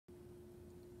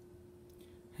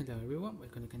Hello everyone,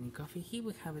 welcome to Canning Coffee. Here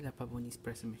we have a pavoni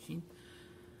espresso machine.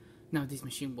 Now this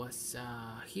machine was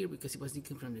here because it was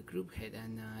leaking from the group head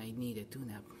and it needed a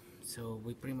tune-up. So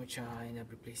we pretty much ended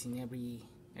up replacing every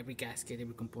gasket,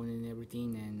 every component, and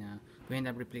everything, and we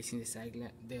ended up replacing the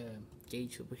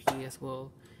gauge over here as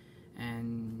well.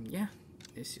 And yeah,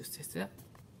 let's just test it out.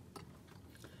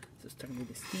 So starting with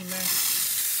the steamer,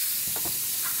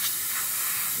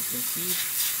 you can see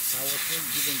powerful,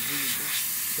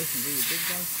 doesn't really break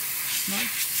down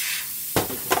much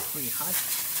because it's pretty hot.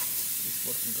 It's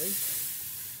working great.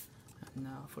 And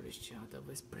now for the shot of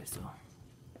espresso.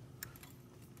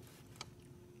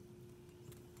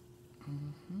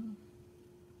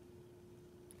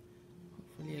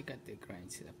 Hopefully I got the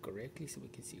grind set up correctly so we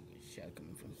can see the shot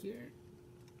coming from here.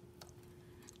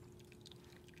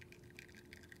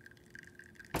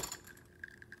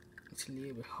 It's a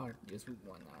little bit hard just with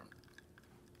one arm.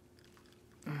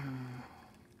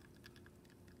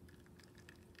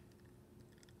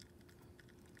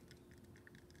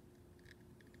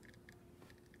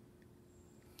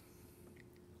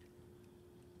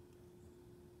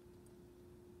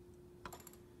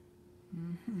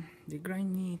 The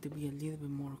grind needed to be a little bit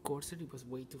more coarser. It was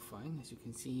way too fine. As you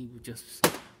can see, we just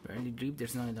barely drip.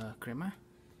 There's not a crema,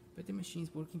 but the machine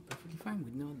is working perfectly fine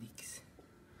with no leaks.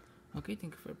 Okay,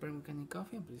 thank you for preparing Canning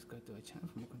Coffee, and please subscribe to our channel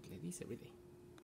for more content like this every day.